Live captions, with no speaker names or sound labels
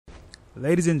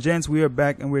Ladies and gents, we are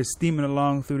back and we're steaming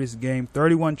along through this game.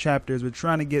 31 chapters. We're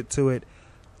trying to get to it.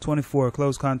 24,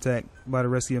 close contact by the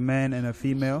rescue a man and a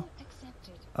female.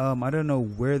 I don't know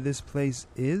where this place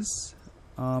is.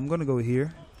 I'm gonna go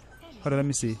here. Hold on, let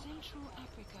me see.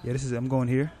 Yeah, this is. I'm going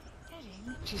here.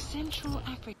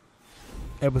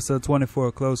 Episode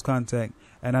 24, close contact.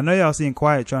 And I know y'all seen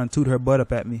Quiet trying to toot her butt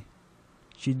up at me.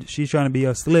 She's trying to be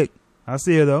a slick. I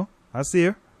see her though. I see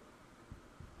her.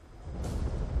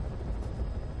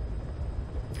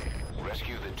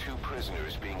 Rescue the 2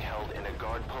 prisoners being held in a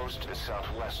guard post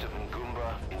southwest of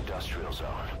Ngumba Industrial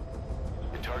Zone.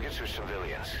 The targets are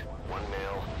civilians, 1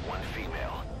 male, 1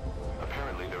 female.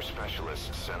 Apparently they're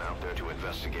specialists sent out there to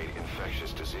investigate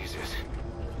infectious diseases.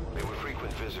 They were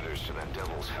frequent visitors to that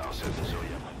devil's house at Zaire.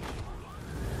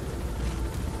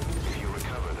 If you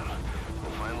recover them,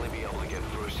 we'll finally be able to get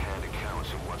first-hand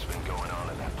accounts of what's been going on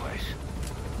in that place.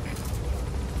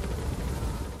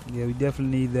 Yeah, we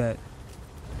definitely need that.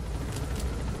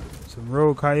 Some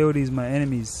rogue coyotes, my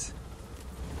enemies.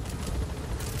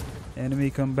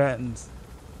 Enemy combatants.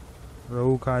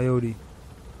 Rogue coyote.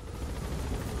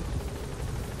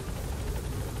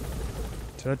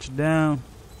 Touchdown.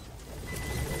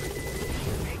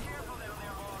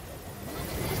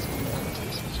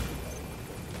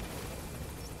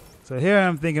 So here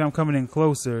I'm thinking I'm coming in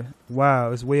closer.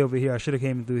 Wow, it's way over here. I should have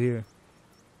came through here.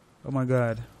 Oh my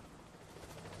god.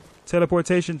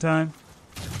 Teleportation time.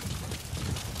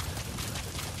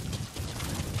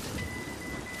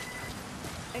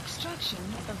 Extraction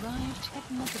arrived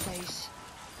at Mother Base.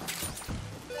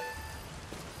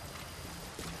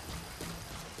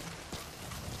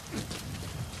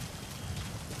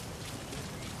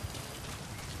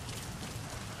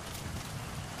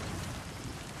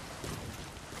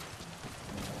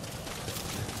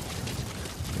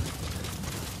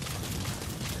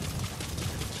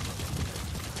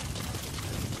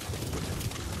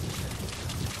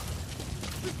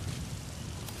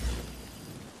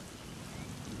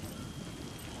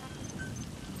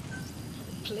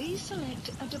 Please select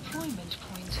a deployment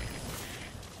point.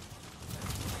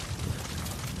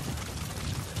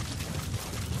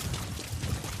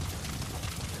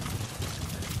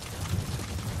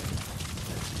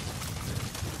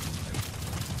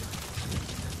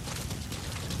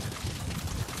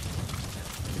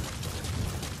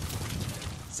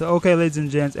 So okay, ladies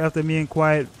and gents, after me and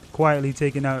quietly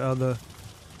taking out the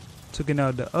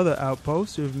other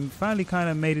outposts, we've finally kind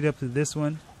of made it up to this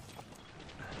one.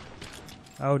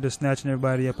 I was just snatching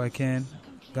everybody up I can.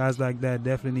 Guys like that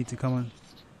definitely need to come and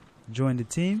join the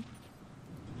team.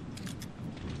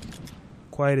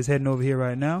 Quiet is heading over here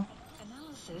right now.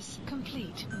 Analysis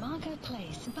complete. Marker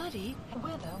place. Buddy,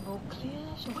 weather will clear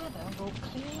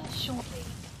shortly.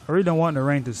 I really don't want the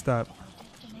rain to stop.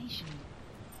 Destination.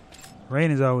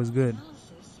 Rain is always good.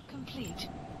 Analysis complete.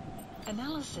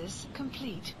 Analysis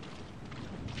complete.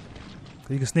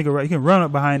 You can sneak around. You can run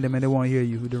up behind them and they won't hear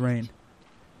you with the rain.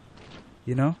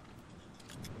 You know?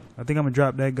 I think I'm gonna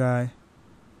drop that guy.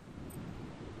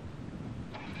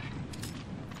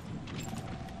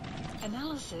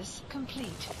 Analysis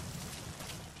complete.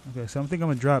 Okay, so I think I'm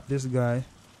gonna drop this guy.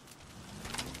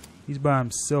 He's by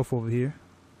himself over here.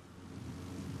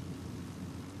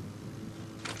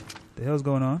 The hell's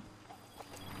going on?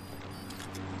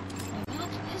 The map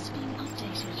has been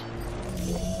updated.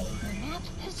 The map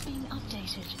has been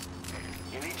updated.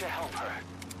 You need to help her.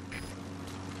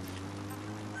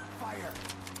 Fire!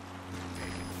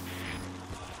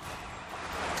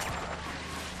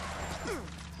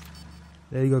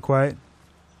 There you go, Quiet.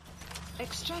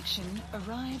 Extraction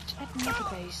arrived at Mother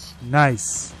Base.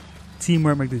 Nice.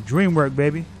 Teamwork make the dream work,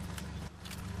 baby.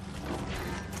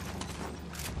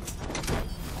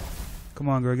 Come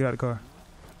on, girl, get out of the car.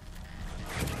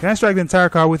 Can I strike the entire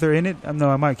car with her in it? No,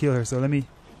 I might kill her, so let me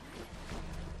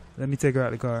take her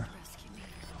out of the car.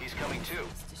 He's coming too.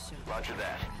 Roger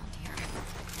that.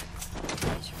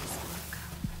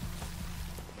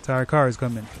 Entire car is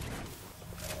coming.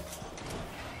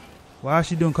 Why is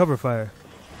she doing cover fire?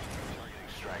 Target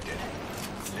extracted.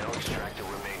 Now extract the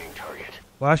remaining target.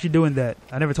 Why is she doing that?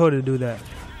 I never told her to do that.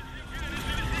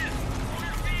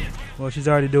 Well, she's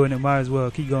already doing it. Might as well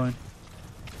keep going.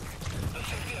 You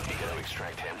gotta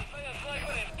extract him.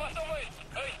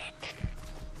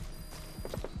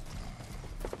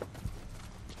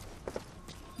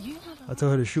 I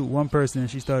told her to shoot one person and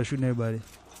she started shooting everybody.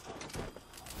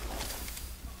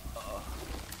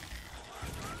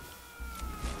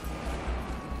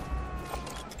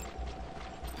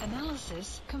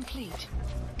 Analysis complete.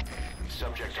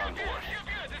 Subject on board.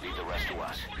 Leave the rest to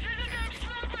us.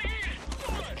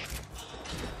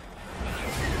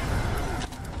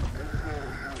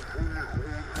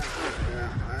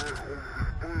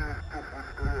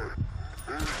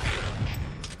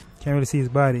 Can't really see his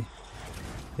body.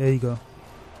 There you go.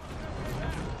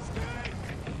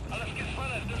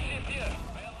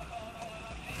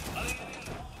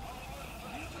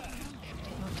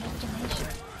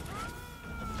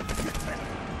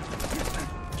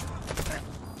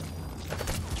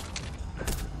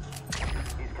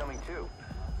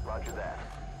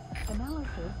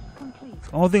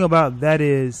 The only thing about that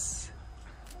is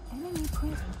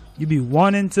you be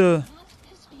wanting to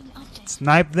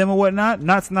snipe them or whatnot.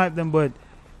 Not snipe them, but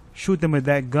shoot them with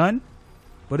that gun.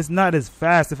 But it's not as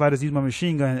fast if I just use my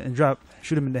machine gun and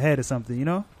shoot them in the head or something, you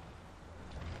know?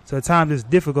 So at times it's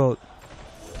difficult.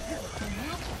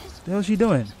 What the hell is she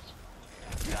doing?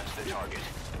 That's the target.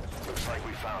 Looks like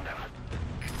we found him.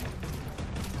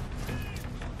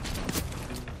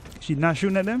 She not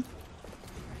shooting at them?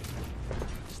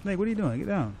 Snake, what are you doing? Get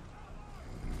down.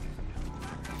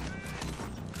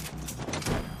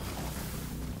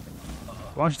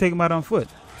 Why don't you take him out on foot?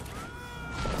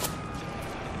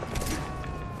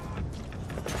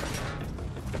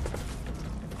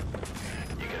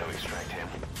 You gotta extract him.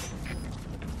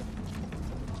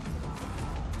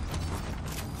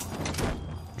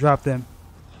 Drop them.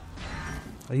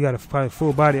 Oh, you got probably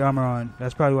full body armor on.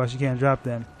 That's probably why she can't drop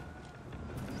them.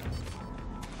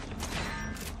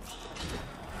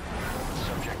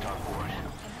 Subject on board.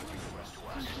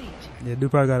 Yeah,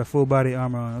 dude probably got a full body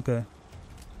armor on. Okay.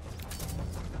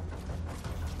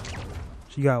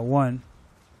 She got one.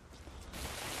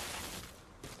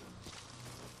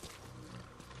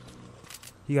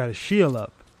 He got a shield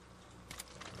up.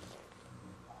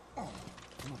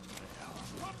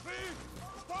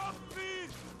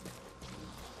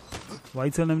 Why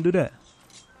you telling him to do that?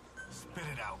 Spit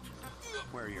it out.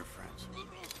 Where are your friends?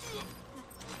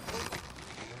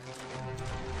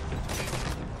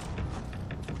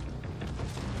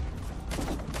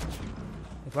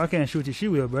 If I can't shoot you, she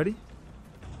will, buddy.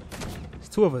 It's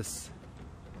two of us.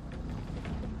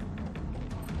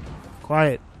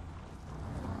 Quiet.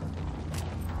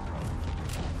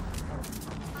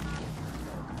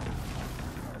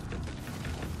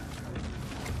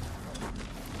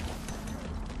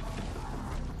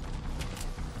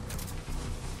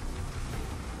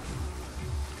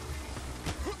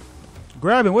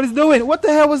 Grab him. What is he doing? What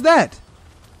the hell was that?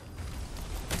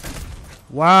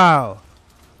 Wow.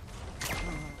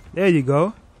 There you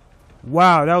go.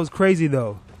 Wow, that was crazy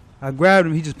though. I grabbed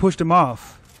him. He just pushed him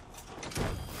off.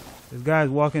 This guy's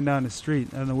walking down the street.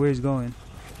 I don't know where he's going.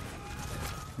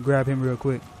 Grab him real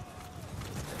quick.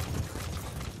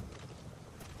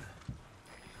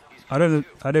 I don't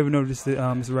even know if this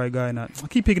is the right guy or not. I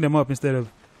keep picking him up instead of.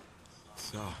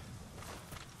 So,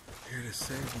 here to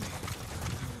save me. I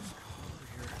was called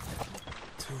here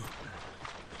to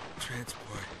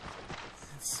transport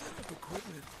and set up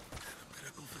equipment at a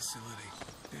medical facility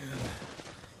and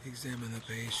examine the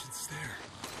patients there.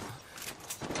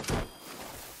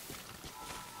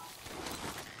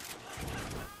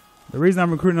 The reason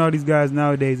I'm recruiting all these guys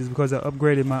nowadays is because I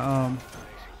upgraded my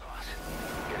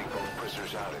Getting both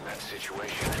prisoners out in that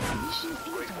situation.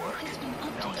 Great work.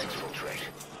 Now exfiltrate.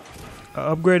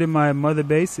 I upgraded my mother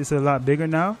base. It's a lot bigger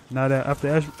now. Now that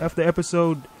after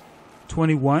episode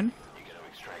 21, You gotta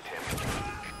extract him.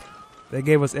 they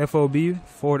gave us FOB,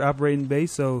 forward operating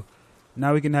base. So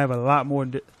now we can have a lot more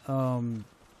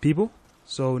people.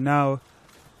 So now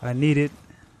I need it.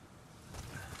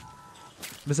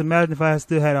 Just imagine if I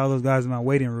still had all those guys in my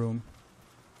waiting room.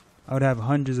 I would have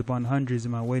hundreds upon hundreds in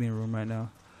my waiting room right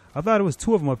now. I thought it was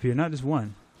two of them up here, not just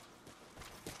one.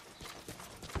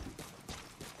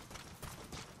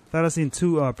 Thought I seen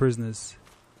two prisoners.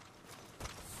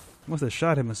 Must have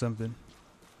shot him or something.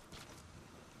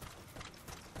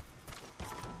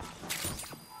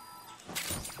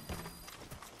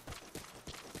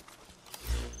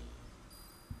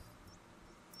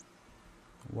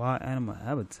 Wild animal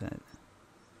habitat.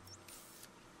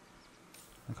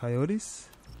 Coyotes.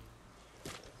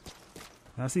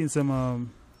 I seen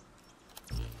some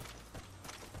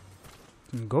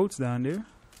goats down there.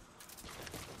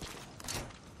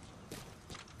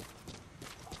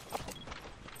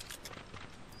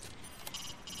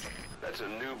 That's a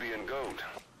Nubian goat.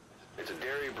 It's a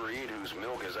dairy breed whose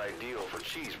milk is ideal for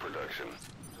cheese production.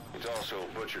 It's also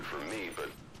butchered for meat, but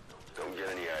don't get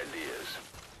any ideas.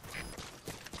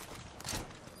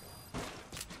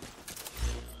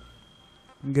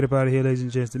 Get up out of here, ladies and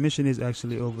gents. The mission is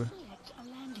actually over. Select a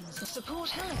landing zone.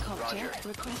 Support helicopter Roger.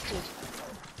 requested.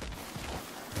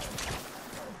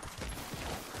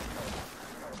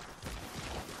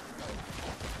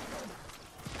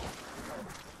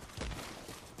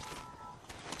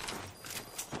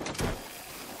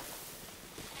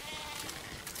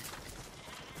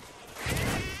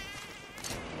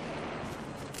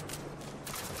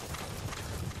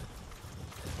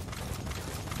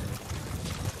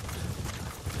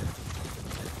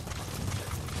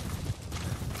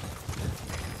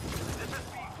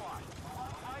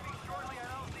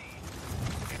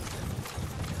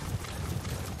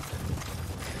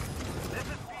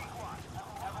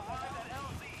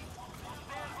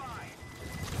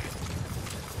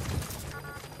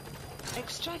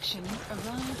 Extraction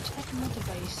arrived at Mother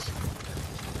Base.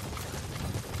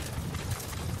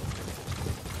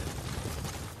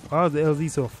 Why is the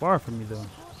LZ so far from me though?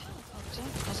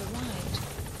 Object has arrived.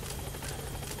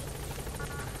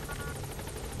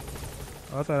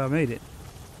 Oh, I thought I made it.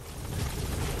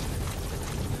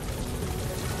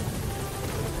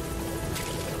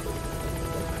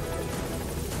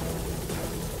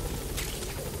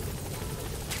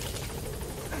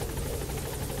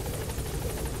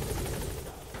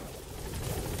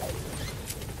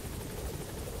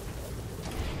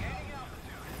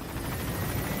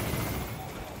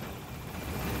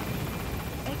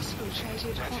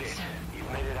 Exfiltrated hot That's it. zone.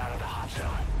 You've made it out of the hot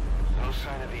zone. No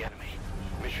sign of the enemy.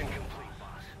 Mission complete,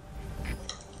 boss.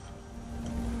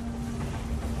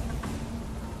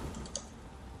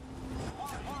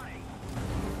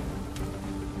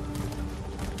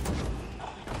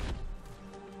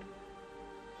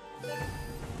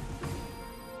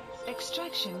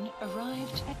 Extraction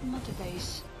arrived at Mother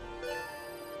Base.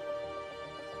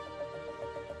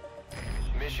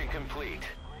 Mission complete.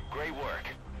 Great work.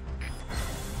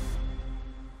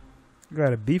 You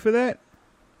got a B for that?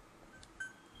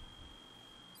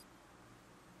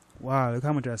 Wow, look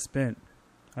how much I spent.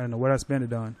 I don't know what I spent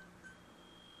it on.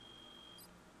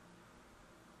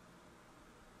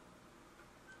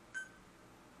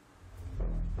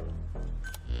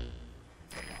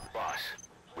 Boss,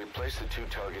 we placed the 2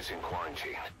 targets in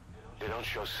quarantine. They don't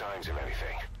show signs of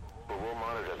anything, but we'll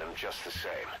monitor them just the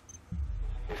same.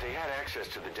 If they had access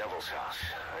to the Devil's House,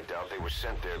 I doubt they were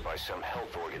sent there by some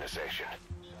health organization.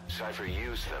 Cypher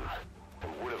used them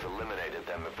and would have eliminated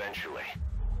them eventually,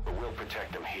 but we'll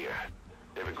protect them here.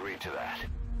 They've agreed to that.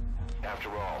 After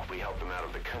all, we helped them out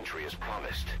of the country as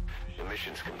promised. The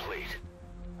mission's complete.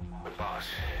 But boss,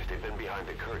 they've been behind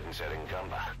the curtains at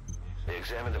Ngumba. They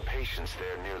examined the patients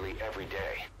there nearly every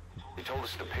day. They told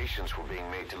us the patients were being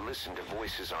made to listen to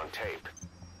voices on tape.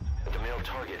 But the male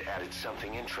target added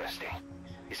something interesting.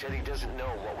 He said he doesn't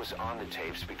know what was on the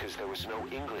tapes because there was no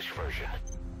English version.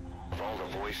 Of all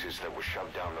the voices that were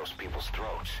shoved down those people's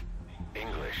throats,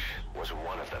 English wasn't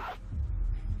one of them.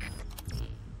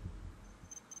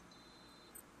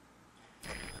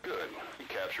 Good. You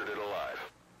captured it alive.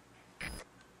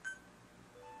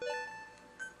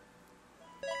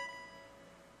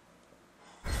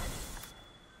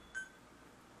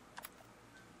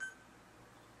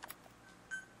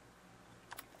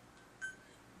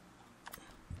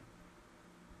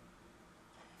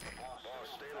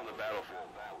 Staying on the battlefield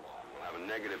will have a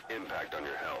negative impact on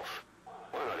your health.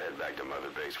 Why not head back to Mother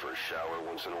Base for a shower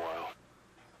once in a while?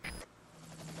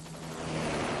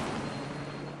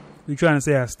 You trying to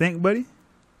say I stink, buddy?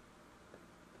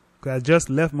 Cause I just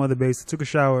left Mother Base, took a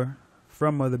shower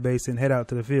from Mother Base, and head out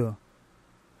to the field.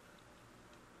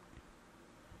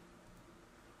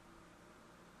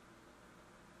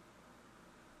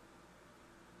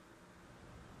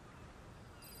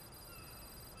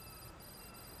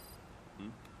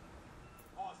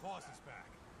 Boss is back.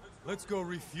 Let's go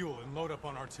refuel and load up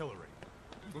on artillery.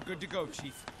 We're good to go,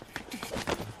 Chief.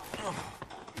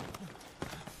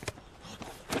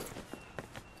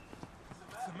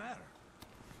 What's the matter?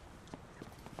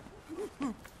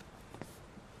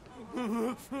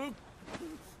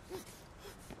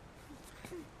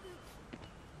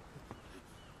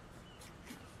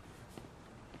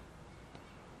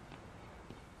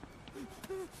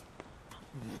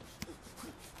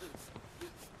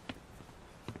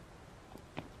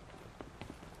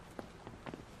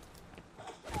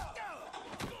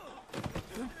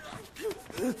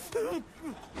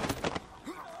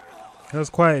 How's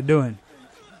Quiet doing?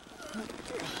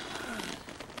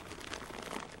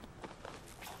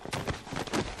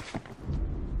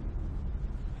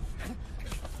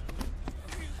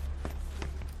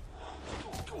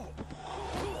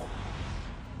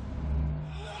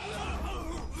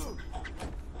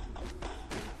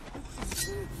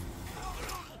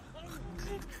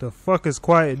 The fuck is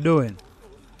Quiet doing?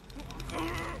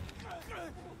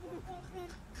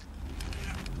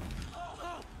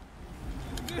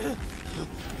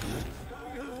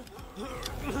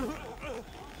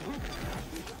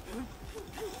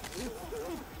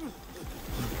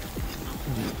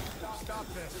 Stop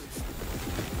this.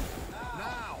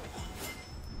 Now.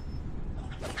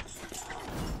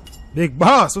 Big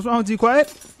boss, what's wrong with you,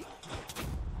 Quiet?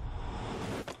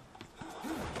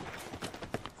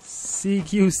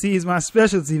 CQC is my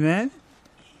specialty, man.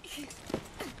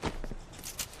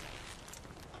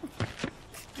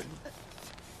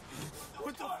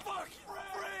 What the fuck?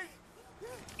 Frank!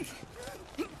 Give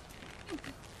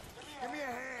me a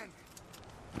hand.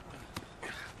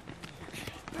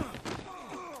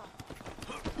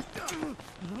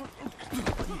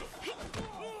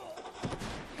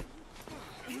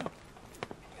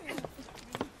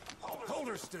 Hold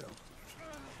her still.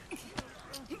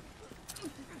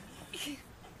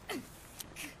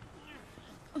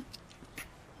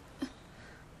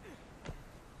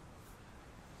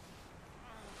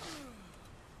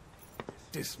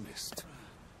 Dismissed.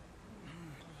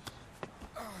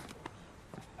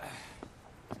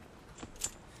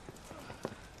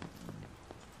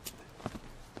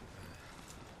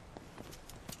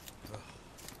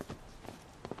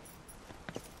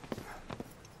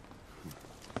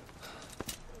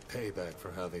 Payback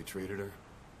for how they treated her?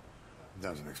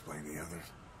 Doesn't explain the others.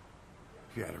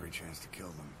 She had every chance to kill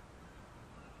them.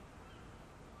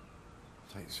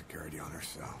 Tight security on her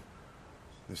cell.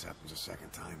 This happens a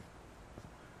second time.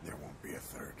 There won't be a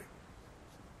third.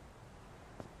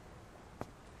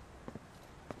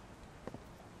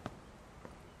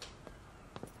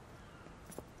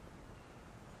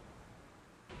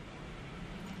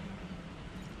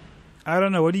 I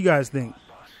don't know. What do you guys think?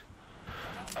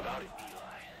 About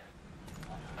Eli.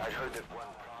 I'd heard that one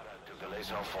product of the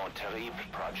Les Enfants Terribles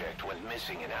project went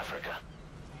missing in Africa.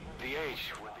 The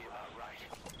age would be about right.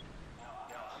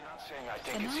 Now, I'm not saying I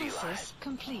think it's Eli, Analysis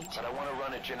complete. but I want to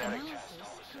run a genetic test Analysis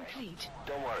all the same. complete.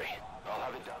 Don't worry, I'll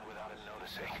have it done without him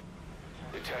noticing.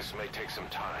 The test may take some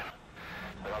time,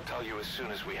 but I'll tell you as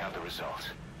soon as we have the results.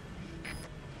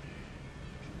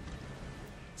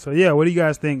 So yeah, what do you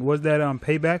guys think? Was that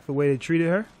payback for the way they treated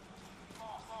her?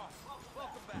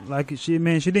 Like she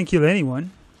didn't kill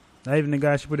anyone. Not even the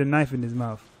guy she put a knife in his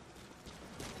mouth.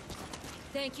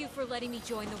 Thank you for letting me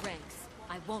join the ranks.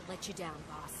 I won't let you down,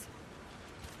 boss.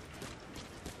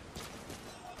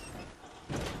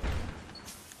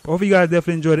 Hope you guys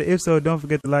definitely enjoyed it. If so, don't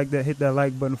forget to hit that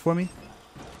like button for me.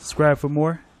 Subscribe for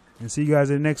more, and see you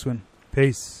guys in the next one.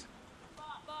 Peace.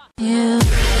 Yeah.